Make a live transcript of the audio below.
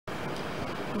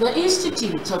The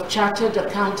Institute of Chartered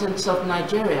Accountants of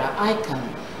Nigeria, ican,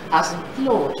 has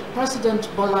implored President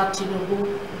Bola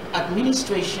Tinubu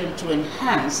administration to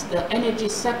enhance the energy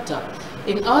sector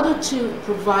in order to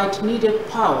provide needed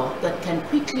power that can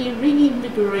quickly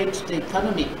reinvigorate the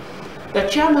economy. The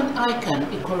chairman ican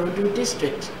Ikorodu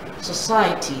District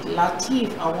Society, Lateef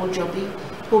Awojobi,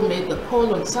 who made the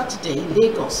call on Saturday in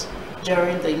Lagos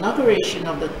during the inauguration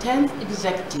of the 10th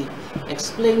executive,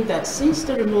 explained that since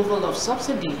the removal of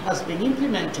subsidy has been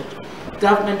implemented,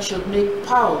 government should make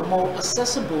power more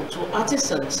accessible to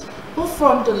artisans who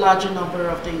form the larger number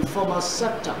of the informal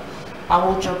sector.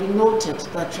 Awojobi noted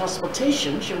that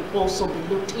transportation should also be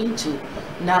looked into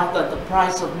now that the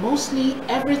price of mostly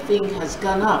everything has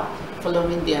gone up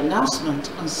following the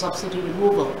announcement on subsidy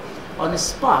removal. On the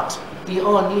spot, the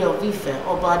Ooni of Ife,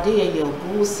 Oba Adeyeye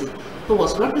Ogunwusi, who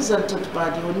was represented by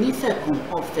the Onifekun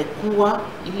of Fekuwa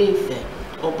Ile-Ife,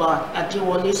 Oba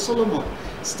Adewale Solomon,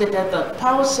 stated that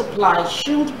power supply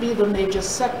should be the major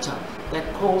sector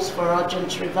that calls for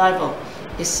urgent revival.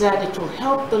 He said it will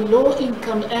help the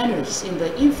low-income earners in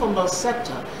the informal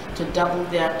sector to double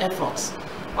their efforts.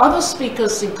 Other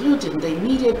speakers, including the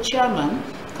immediate chairman,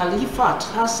 Khalifat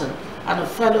Hassan, and a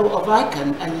fellow of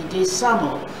ican, Ayinde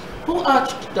Samuel, who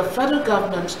urged the federal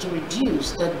government to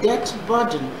reduce the debt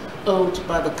burden owed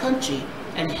by the country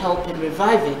and help in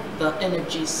reviving the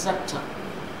energy sector.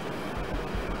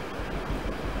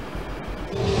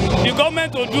 The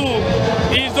government will do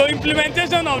is the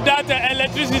implementation of that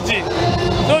electricity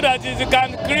so that it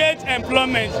can create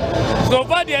employment. So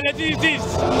far the electricity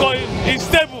is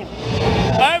stable.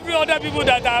 Every other people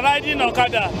that are riding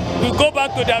Okada will go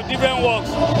back to their different works.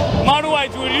 Marua,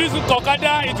 it will reduce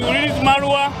Okada, it will reduce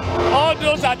Marua. All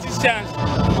those artisans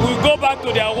will go back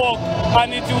to their work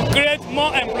and it will create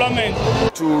more employment.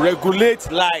 To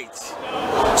regulate light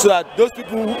so that those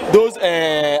people, those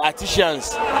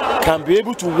artisans can be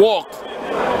able to work.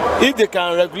 If they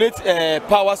can regulate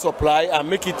power supply and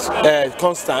make it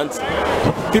constant,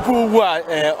 people who are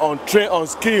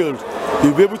unskilled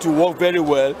will be able to work very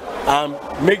well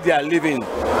and make their living.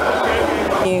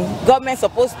 The government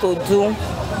supposed to do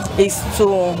is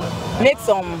to make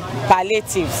some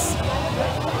palliatives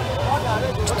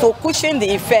to cushion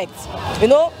the effect. You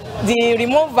know, the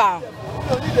removal,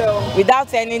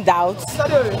 without any doubt,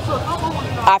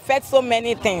 affects so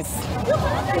many things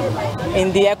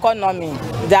in the economy.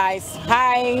 There is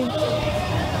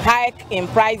hike in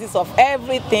prices of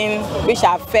everything, which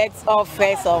affects all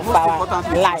phases of our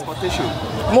life.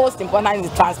 Most important is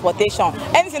the transportation.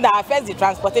 Anything that affects the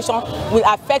transportation will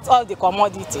affect all the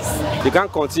commodities. You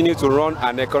can't continue to run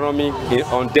an economy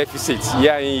on deficit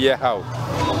year in, year out.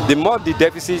 The more the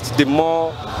deficit, the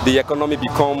more the economy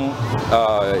becomes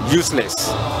useless.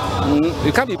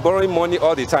 You can't be borrowing money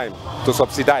all the time to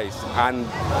subsidize, and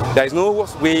there is no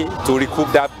way to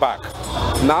recoup that back.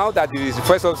 Now that the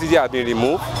first subsidy has been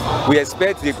removed, we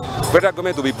expect the federal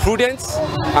government to be prudent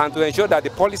and to ensure that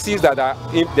the policies that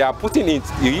they are putting in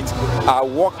it are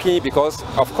working, because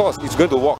of course it's going to work.